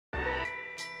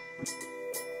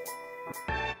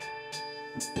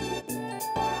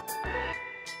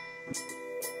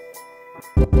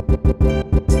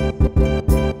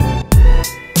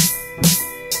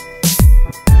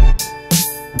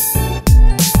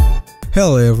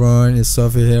Hello everyone, it's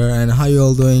Sophie here, and how you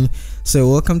all doing? So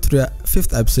welcome to the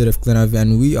 5th episode of Glenavy,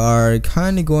 and we are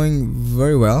kind of going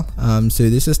very well. So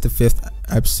this is the 5th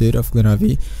episode of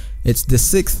Glenavy. It's the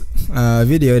 6th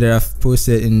video that I've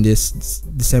posted in this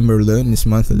December alone, this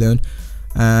month alone,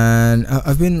 and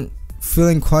I've been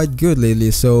feeling quite good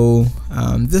lately. So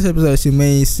this episode, as you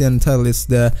may see on the title, is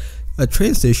a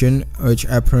train station, which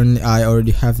apparently I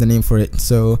already have the name for it.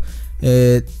 So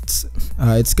it's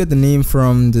got the name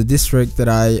from the district that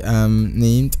I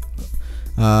named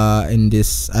in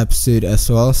this episode as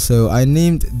well. So I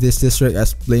named this district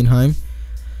as Bleinheim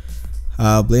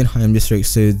district.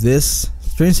 So this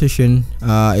train station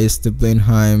is the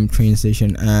Bleinheim train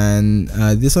station, and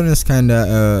this one is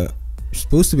kinda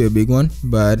supposed to be a big one,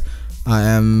 but I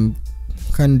am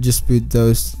kind of just put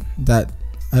those that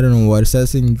I don't know what it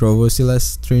says in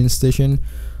Drovosilas train station.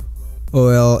 Oh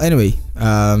well, anyway,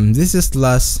 this is the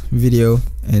last video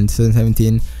in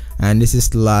 2017, and this is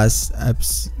the last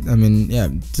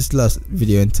just the last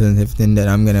video in 2017 that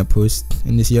I'm gonna post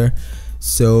in this year.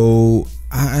 So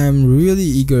I'm really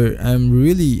eager. I'm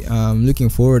really looking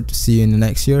forward to see you in the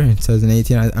next year, in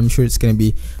 2018. I'm sure it's gonna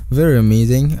be very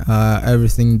amazing.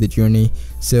 Everything, the journey.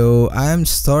 So I'm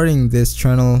starting this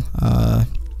channel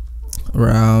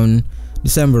around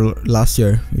December last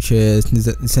year, which is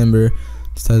December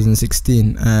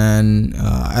 2016, and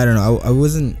I don't know, I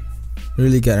wasn't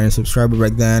really getting a subscriber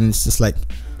back then. It's just like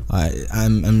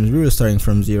I'm really starting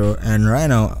from zero, and right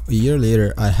now, a year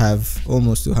later, I have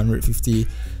almost 250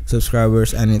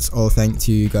 subscribers, and it's all thanks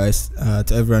to you guys,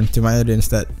 to everyone, to my audience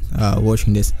that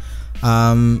watching this.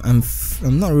 I'm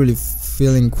not really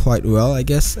feeling quite well, I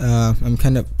guess. I'm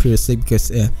kind of pretty sick because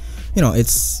you know,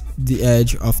 it's the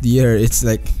edge of the year, it's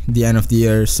like the end of the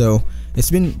year, so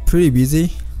it's been pretty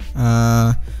busy.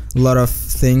 A lot of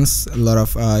things, a lot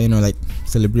of you know, like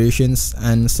celebrations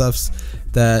and stuffs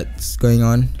that's going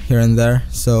on here and there.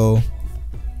 So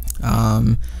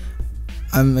I'm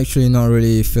actually not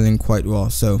really feeling quite well.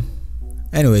 So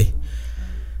anyway,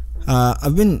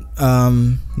 I've been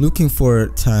looking for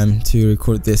time to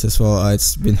record this as well.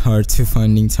 It's been hard to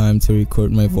finding time to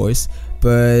record my voice,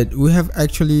 but we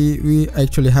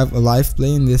actually have a live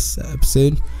play in this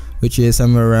episode, which is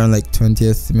somewhere around like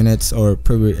 20th minutes or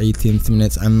probably 18th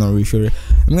minutes. I'm not really sure.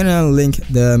 I'm gonna link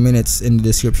the minutes in the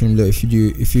description below if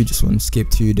you just want to skip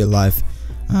to the live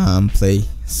play.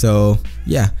 So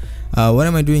yeah, what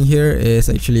am I doing here is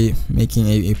actually making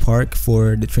a park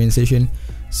for the train station.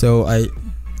 So I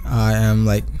am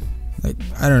like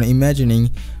I don't know, imagining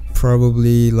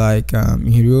probably like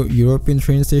European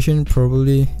train station,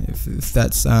 probably, if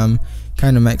that's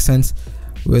kind of makes sense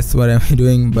with what I'm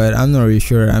doing, but I'm not really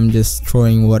sure. I'm just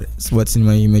throwing what's in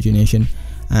my imagination,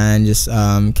 and just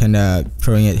kind of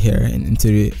throwing it here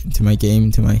into my game,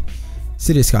 into my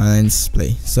City Skylines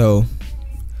play. So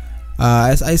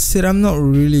as I said, I'm not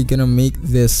really gonna make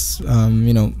this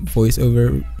you know,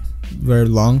 voiceover very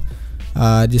long.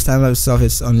 This time itself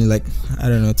is only like, I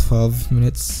don't know, 12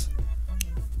 minutes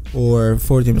or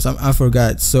 14 minutes, I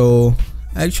forgot. So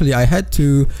actually I had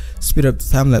to speed up the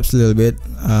time lapse a little bit.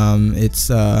 It's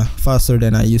faster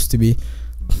than I used to be,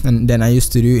 and than I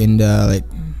used to do in the like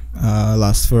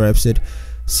last 4 episodes.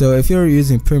 So if you're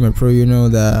using Premiere Pro, you know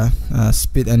the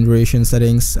speed and duration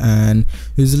settings, and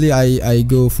usually I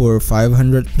go for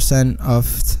 500% of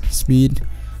speed,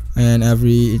 and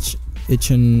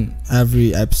each and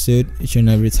every episode, each and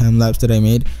every time lapse that I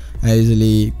made, I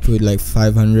usually put like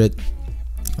 500%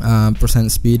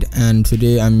 speed, and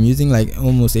today I'm using like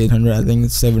almost 800, I think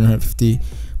it's 750%,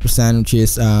 which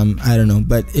is I don't know,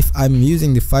 but if I'm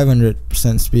using the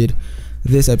 500% speed,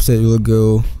 this episode will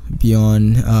go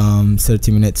beyond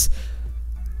 30 minutes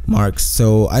marks.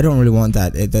 So I don't really want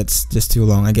that. That's just too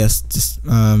long. I guess just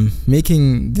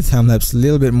making the time lapse a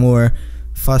little bit more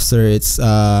faster, it's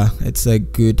a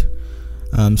good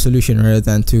solution, rather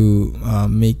than to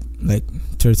make like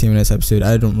 30 minutes episode.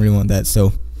 I don't really want that.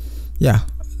 So yeah,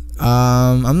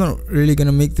 I'm not really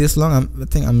gonna make this long. I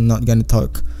think I'm not gonna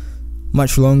talk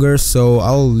much longer, so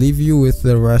I'll leave you with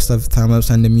the rest of the time lapse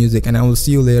and the music, and I will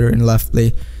see you later in live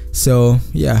play. So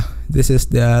yeah, this is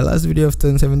the last video of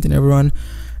 2017, everyone,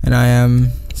 and I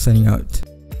am signing out.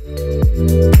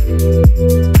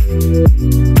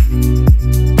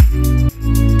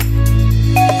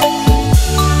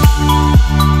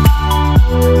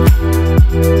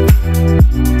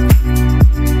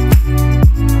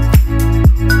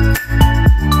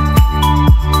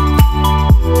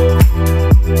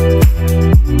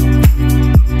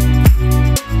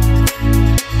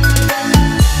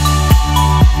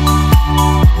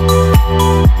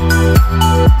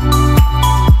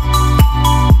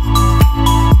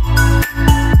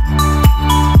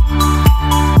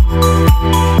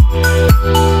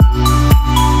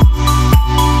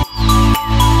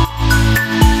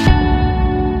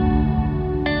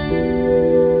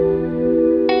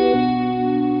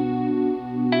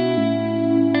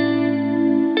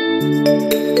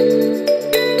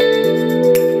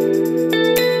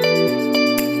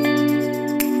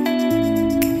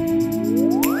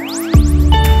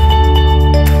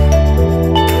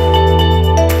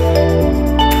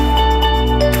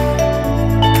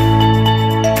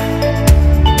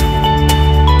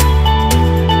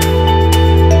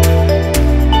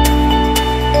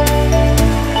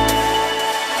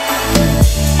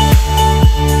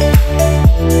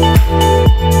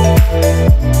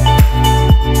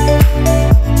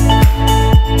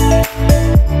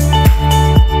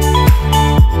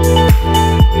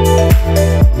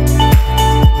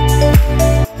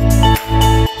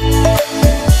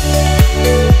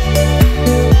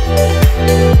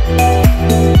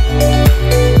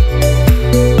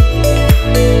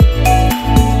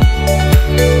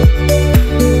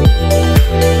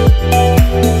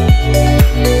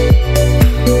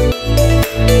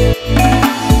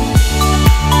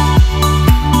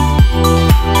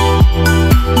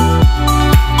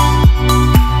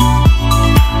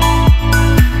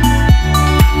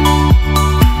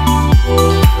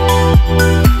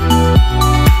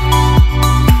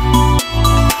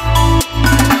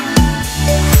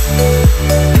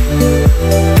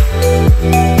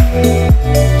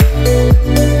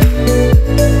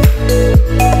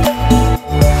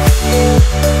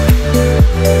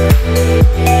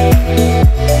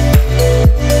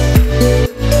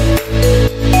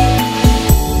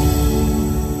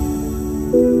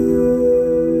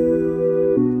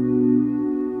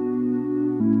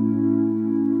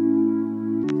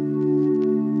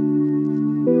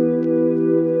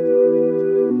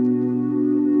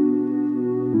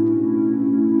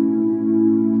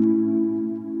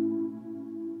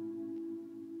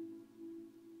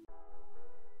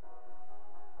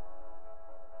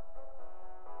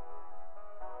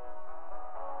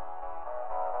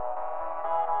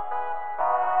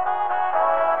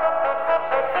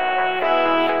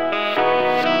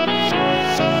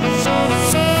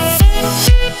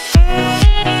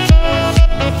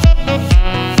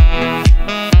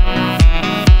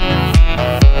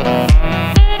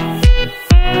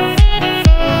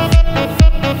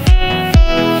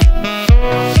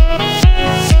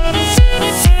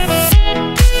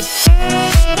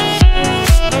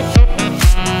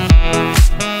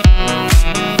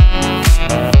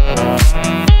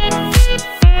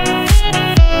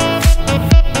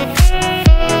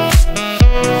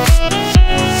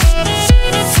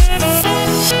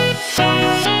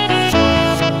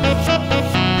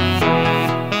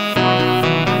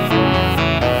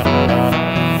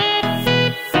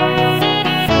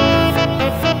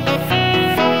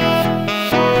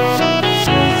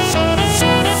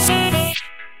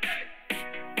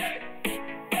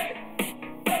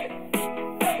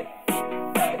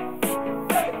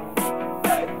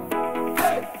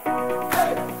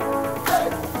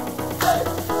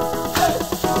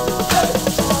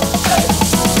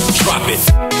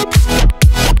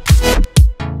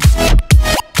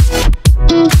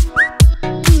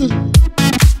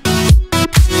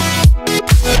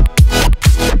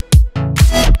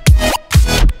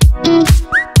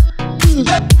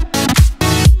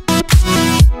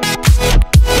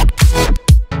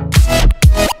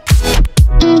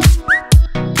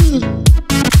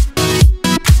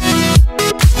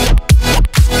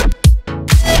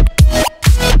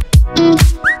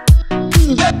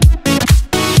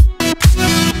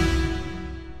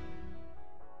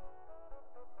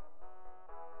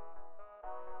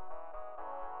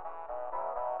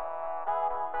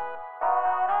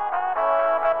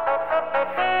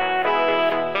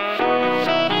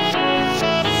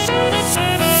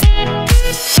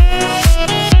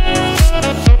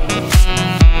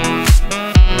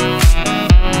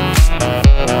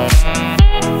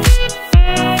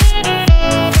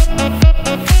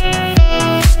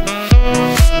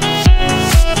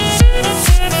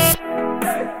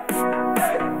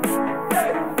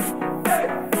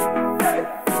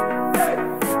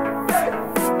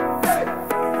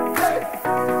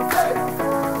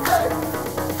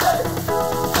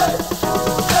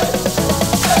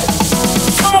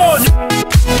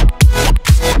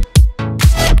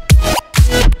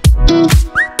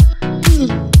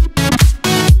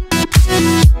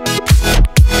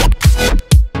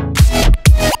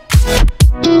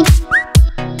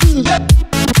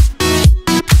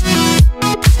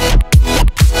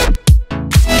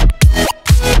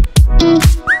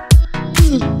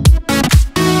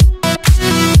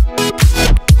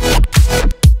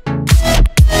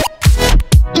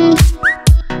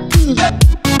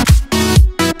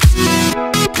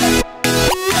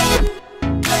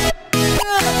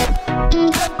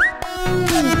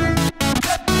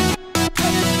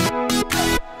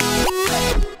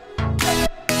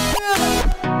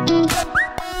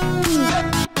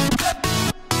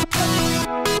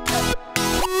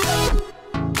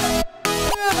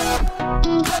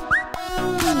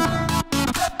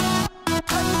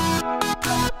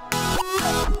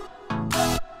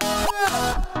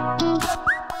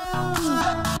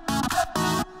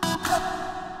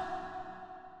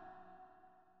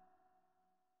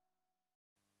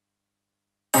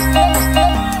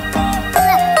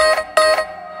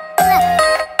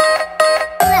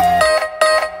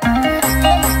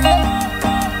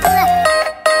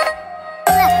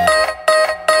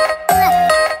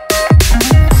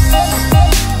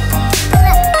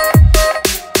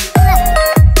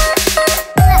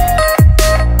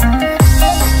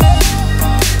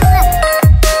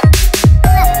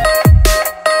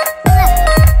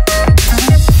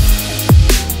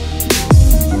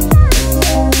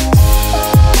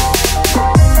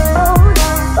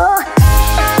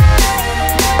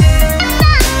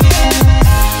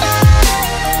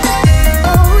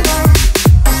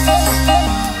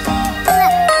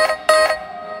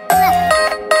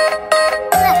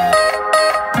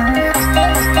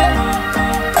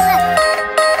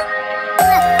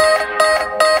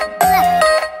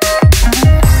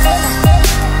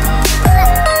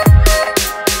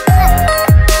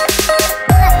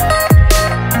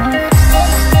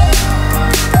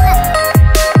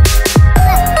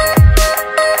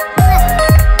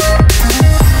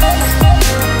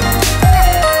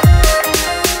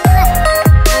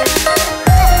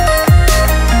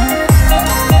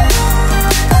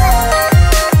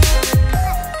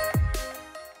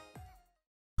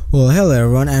 Well, hello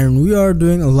everyone, and we are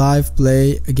doing a live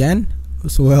play again.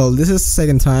 So, well, this is the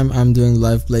second time I'm doing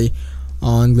live play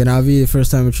on Glenavy. The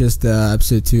first time, which is the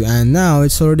episode 2, and now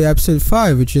it's already episode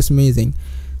 5, which is amazing.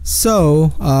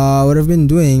 So, what I've been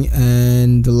doing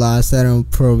in the last, I don't know,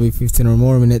 probably 15 or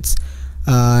more minutes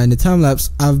in the time lapse,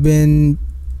 I've been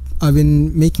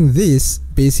making this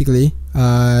basically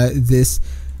this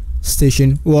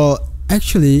station. Well,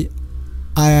 actually,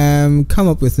 I am come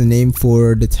up with a name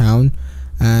for the town,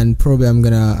 and probably I'm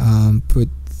gonna put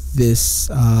this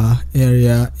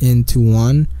area into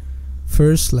one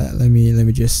first. Let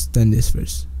me just done this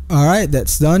first. Alright,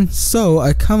 that's done. So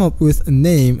I come up with a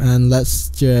name, and let's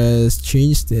just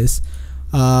change this.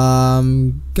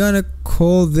 I'm gonna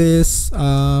call this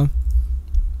Bleinheim.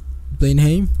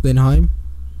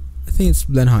 I think it's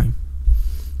Bleinheim.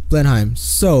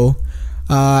 So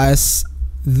as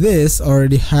this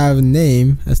already have a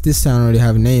name, as this town already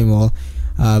have a name, well,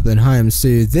 Bleinheim.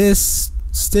 So this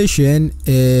station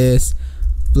is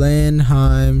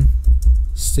Bleinheim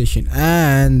Station,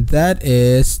 and that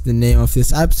is the name of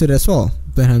this episode as well,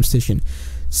 Bleinheim Station.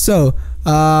 So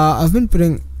I've been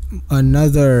putting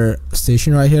another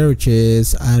station right here, which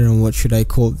is, I don't know, what should I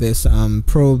call this?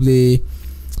 Probably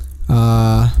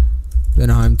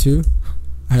Bleinheim 2.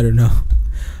 I don't know.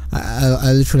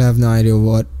 I literally have no idea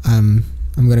what I'm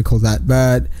gonna call that,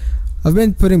 but I've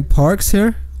been putting parks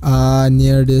here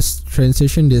near this train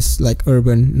station, this like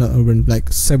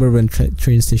like suburban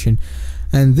train station,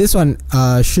 and this one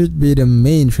should be the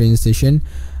main train station.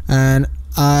 And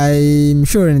I'm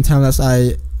sure in time lapse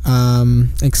I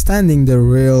extending the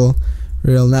rail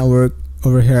network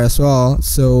over here as well,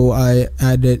 so I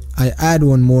add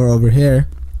one more over here.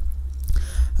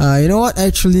 You know what,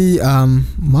 actually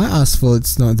my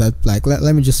asphalt's not that black.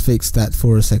 Let me just fix that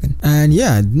for a second. And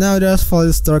yeah, now the asphalt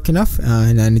is dark enough,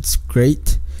 and it's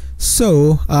great.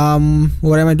 So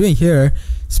what am I doing here?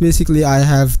 It's basically I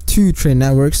have two train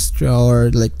networks,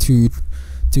 or like two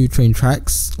train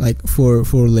tracks, like four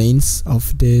lanes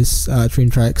of this train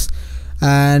tracks,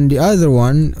 and the other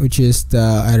one, which is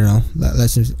the, I don't know,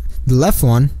 let's just, the left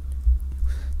one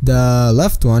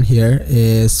here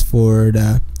is for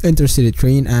the intercity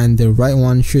train, and the right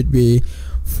one should be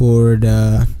for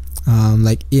the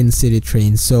like in-city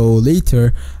train. So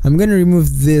later I'm gonna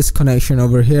remove this connection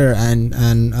over here and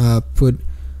put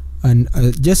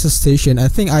just a station. I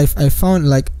think I found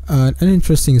like an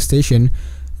interesting station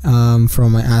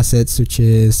from my assets, which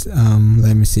is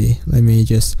let me see, let me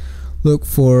just look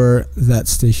for that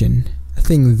station. I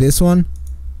think this one,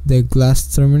 the glass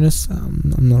terminus.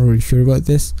 I'm not really sure about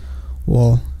this.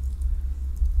 Well,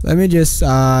 let me just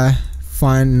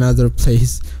find a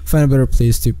better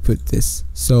place to put this.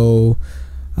 So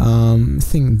I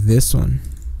think this one,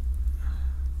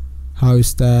 how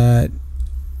is that?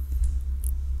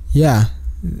 Yeah,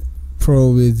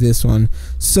 probably this one.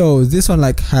 So this one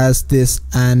like has this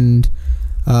and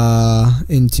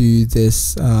into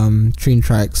this train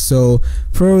track. So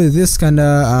probably this kind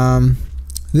of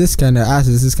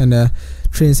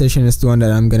train station is the one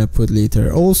that I'm gonna put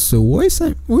later. Also, why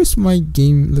is my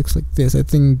game looks like this? I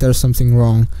think there's something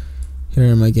wrong here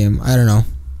in my game. I don't know.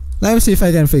 Let me see if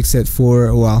I can fix it for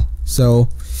a while. So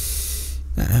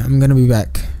I'm gonna be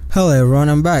back. Hello everyone,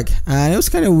 I'm back, and it was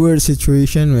kind of weird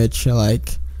situation, which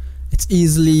like it's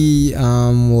easily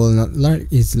well, not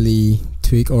easily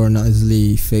tweak or not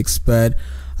easily fixed, but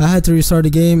I had to restart the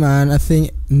game, and I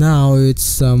think now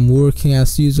it's working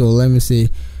as usual. Let me see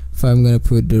if I'm gonna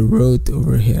put the road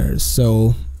over here.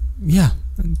 So yeah,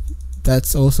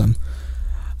 that's awesome.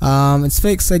 It's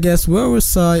fixed, I guess. Where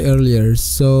was I earlier?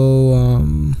 So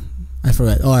I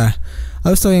forgot. Oh yeah, I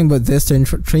was talking about this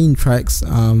train tracks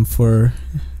for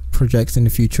projects in the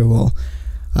future. Well,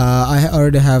 I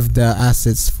already have the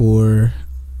assets for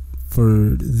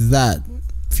that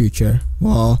future.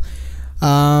 Well,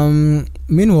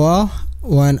 meanwhile,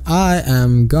 when I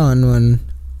am gone, when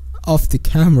off the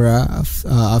camera,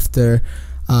 after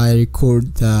I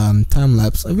record time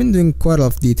lapse, I've been doing quite a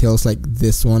lot of details like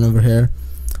this one over here.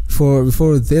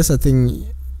 Before this, I think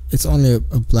it's only a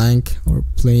blank or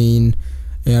plain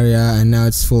area, and now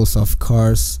it's full of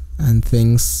cars and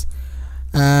things.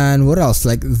 And what else,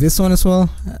 like this one as well.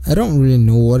 I don't really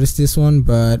know what is this one,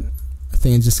 but I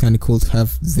think it's just kind of cool to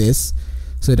have this,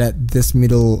 so that this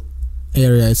middle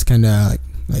area is kind of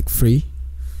like free.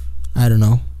 I don't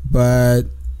know, but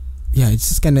yeah, it's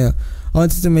just kind of, I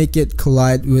wanted to make it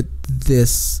collide with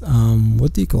this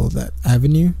what do you call that,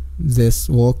 avenue, this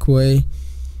walkway,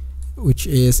 which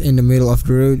is in the middle of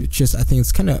the road, which is, I think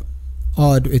it's kind of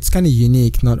odd. It's kind of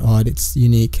unique, not odd, it's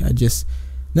unique. I just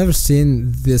never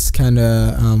seen this kind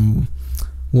of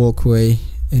walkway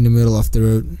in the middle of the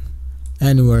road.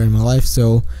 anywhere in my life,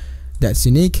 so that's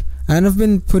unique. And I've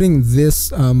been putting this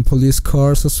police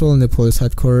cars as well in the police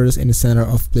headquarters in the center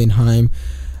of Bleinheim,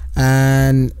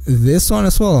 and this one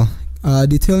as well,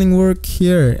 detailing work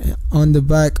here on the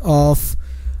back of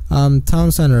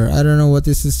town center. I don't know what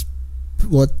this is,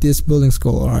 what this building's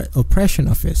called. Alright, operation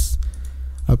office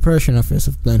of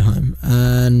Bleinheim,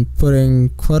 and putting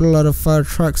quite a lot of fire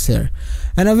trucks here.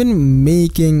 And I've been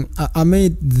making I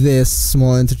made this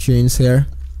small interchange here,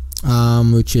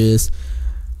 which is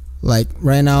like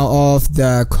right now all of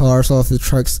the cars, all of the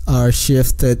trucks are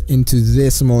shifted into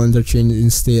this small interchange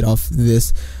instead of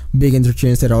this big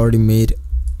interchange that I already made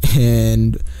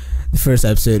in the first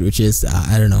episode, which is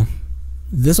I don't know,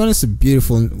 this one is a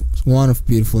beautiful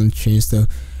interchange though.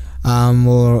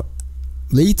 Or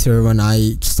later when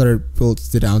I started build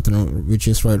the downtown, which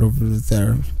is right over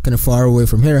there, kind of far away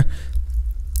from here,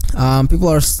 people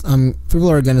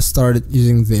are gonna start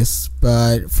using this.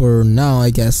 But for now, I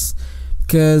guess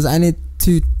because I need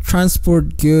to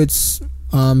transport goods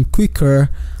quicker,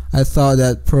 I thought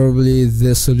that probably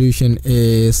this solution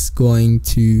is going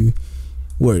to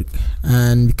work.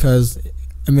 And because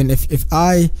I mean, if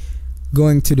I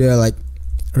going to the like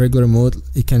regular mode,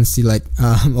 you can see like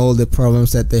all the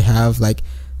problems that they have. Like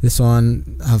this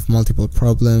one have multiple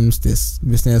problems, this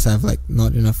business have like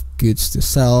not enough goods to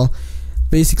sell.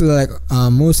 Basically like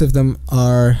most of them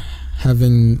are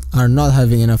not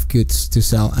having enough goods to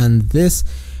sell. And this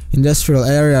industrial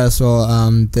area as well,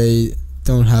 they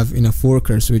don't have enough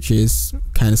workers, which is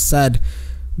kind of sad,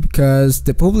 because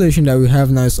the population that we have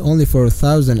now is only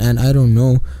 4,000, and I don't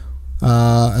know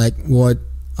like what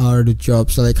are the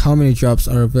jobs, so like how many jobs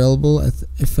are available.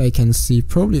 If I can see,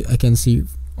 probably I can see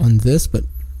on this, but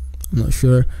I'm not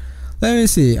sure. Let me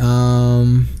see.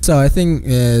 So I think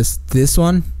is this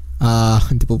one,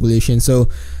 the population. So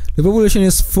the population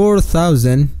is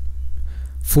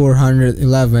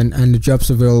 4,411, and the jobs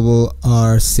available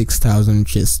are 6,000,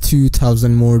 which is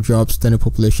 2,000 more jobs than the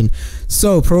population.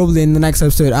 So probably in the next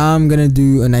episode I'm gonna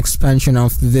do an expansion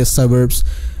of this suburbs,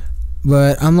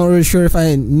 but I'm not really sure if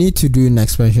I need to do an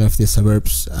expansion of these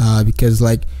suburbs, because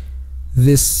like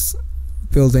these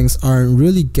buildings aren't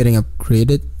really getting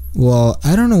upgraded. Well,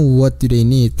 I don't know, what do they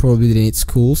need? Probably they need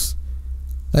schools.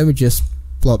 Let me just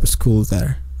plop a school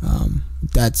there.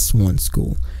 That's one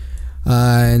school.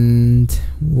 And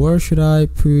where should I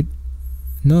put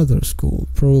another school?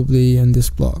 Probably in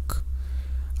this block.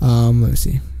 Let's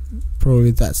see. Probably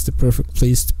that's the perfect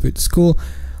place to put school.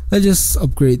 Let's just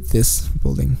upgrade this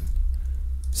building.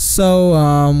 So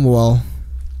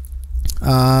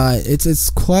it's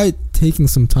quite taking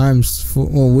some time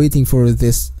for waiting for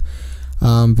this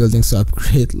buildings to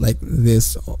upgrade. Like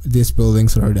this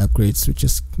buildings are already upgrades, which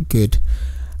is good.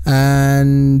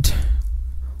 And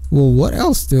well, what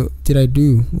else did I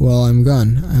do while I'm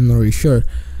gone? I'm not really sure.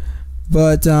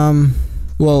 But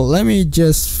well, let me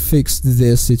just fix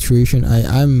this situation.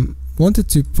 I wanted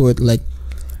to put like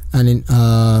an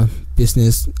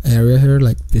business area here,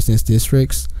 like business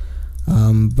districts,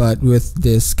 but with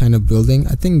this kind of building.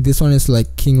 I think this one is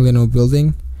like King Leno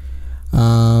building,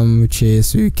 which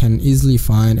is you can easily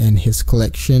find in his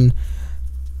collection.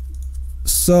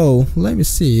 So let me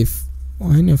see if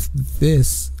any of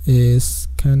this is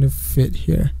kind of fit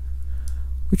here.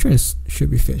 Which one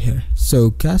should be fit here? So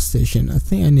gas station. I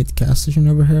think I need gas station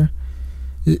over here.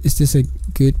 Is this a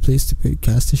good place to put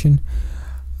gas station?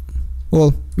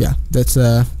 Well, yeah, that's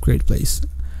a great place.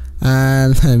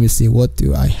 And let me see, what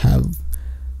do I have?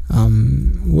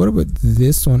 What about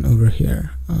this one over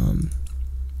here?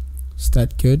 Is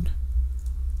that good?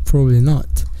 Probably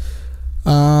not.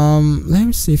 Let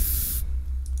me see if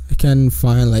I can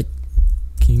find like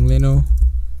King Leno.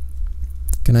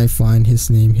 Can I find his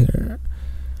name here?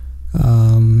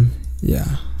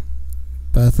 Yeah,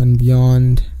 Bath and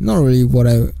Beyond. Not really what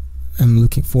I am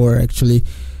looking for actually.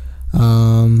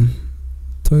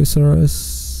 Toys R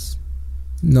Us.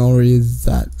 Not really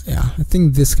that. Yeah, I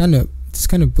think this kind of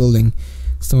building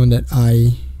is the one that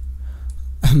I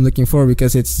am looking for,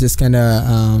 because it's just kind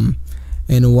of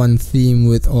in one theme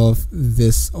with all of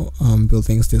this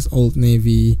buildings. This Old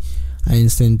Navy,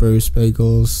 Einstein Burgers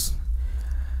Bagels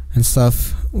and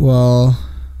stuff. Well,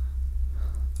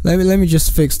 let me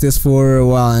just fix this for a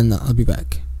while and I'll be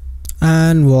back.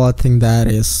 And well, I think that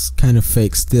is kind of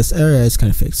fixed. This area is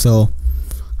kind of fixed. So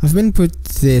I've been put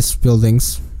these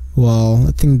buildings. Well,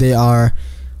 I think they all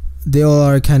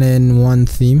are kind of in one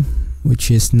theme, which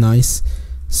is nice.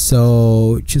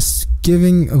 So just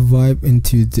giving a vibe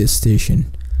into this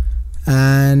station.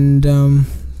 And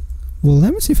well,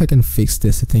 let me see if I can fix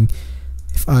this. I think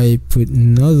if I put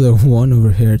another one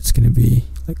over here, it's gonna be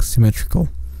like symmetrical.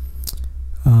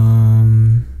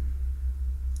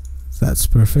 That's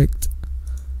perfect.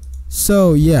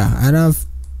 So yeah, and I've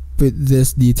put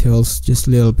this details, just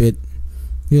little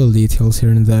details here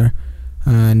and there,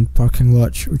 and parking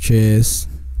lot, which is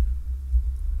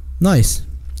nice.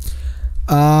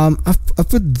 I've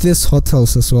put this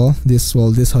hotels as well. This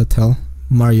hotel,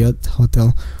 Marriott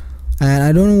hotel, and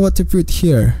I don't know what to put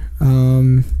here.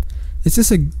 It's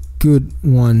just a good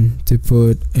one to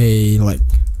put a like,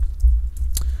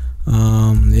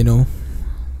 you know,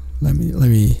 let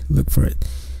me look for it.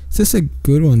 It's just a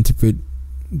good one to put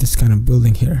this kind of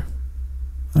building here.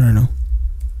 I don't know.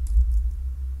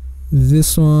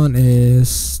 This one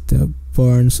is the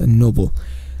Barnes and Noble.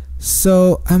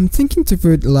 So I'm thinking to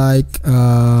put like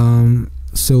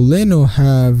so Leno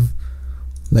have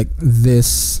like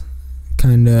this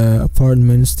kind of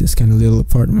apartments, this kind of little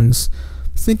apartments.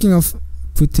 I'm thinking of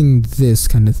putting this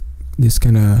kind of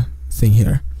thing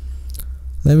here.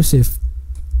 Let me see if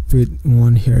put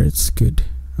one here. It's good.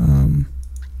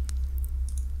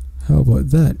 How about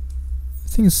that? I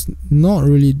think it's not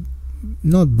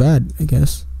bad, I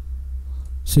guess.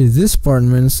 See, these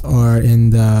apartments are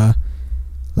in the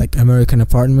like American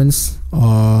apartments,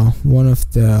 one of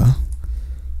the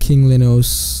King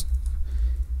Leno's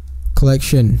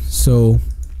collection. So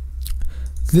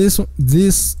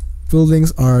these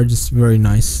buildings are just very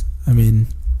nice. I mean,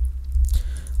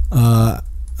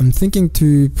 I'm thinking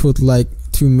to put like,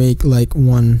 to make like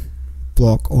one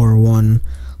block or one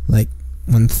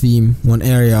theme, one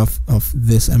area of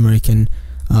this American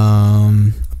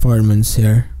apartments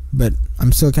here, but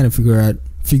I'm still kind of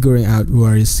figuring out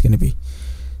where it's gonna be.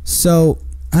 So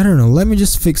I don't know, let me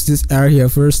just fix this area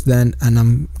first, then, and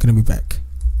I'm gonna be back.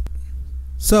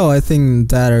 So I think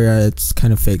that area it's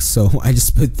kind of fixed. So I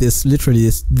just put this, literally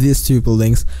these two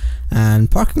buildings and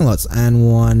parking lots and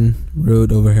one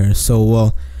road over here. So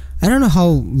well, I don't know how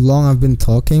long I've been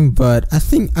talking, but I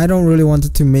think I don't really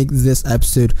wanted to make this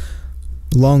episode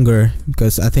longer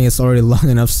because I think it's already long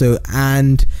enough. So,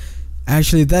 and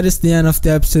actually that is the end of the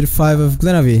episode 5 of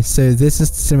Glenavy. So this is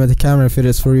the cinematic camera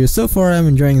footage for you. So far I'm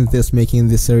enjoying making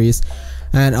this series,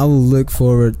 and I will look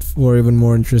forward for even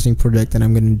more interesting project that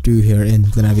I'm gonna do here in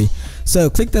Glenavy. So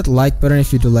click that like button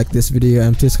if you do like this video,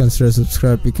 and please consider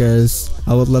subscribe because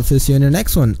I would love to see you in the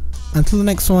next one. Until the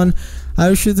next one, I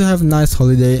wish you to have a nice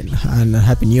holiday and a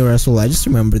happy new year as well. I just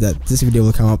remember that this video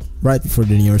will come up right before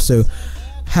the new year, so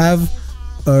have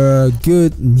a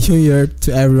good new year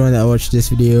to everyone that watched this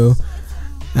video.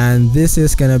 And this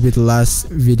is gonna be the last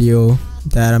video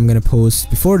that I'm gonna post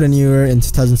before the new year in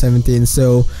 2017,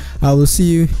 so I will see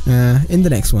you in the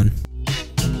next one.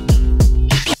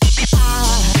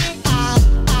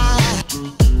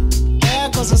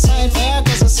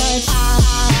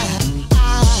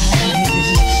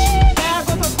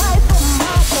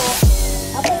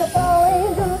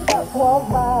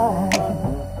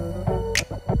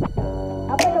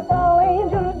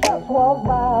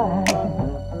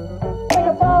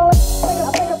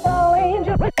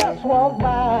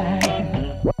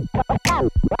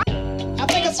 I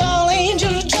think it's all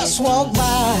angels just walk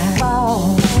by.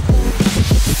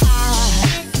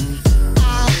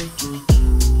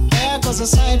 There goes a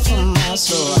sight from my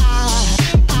soul.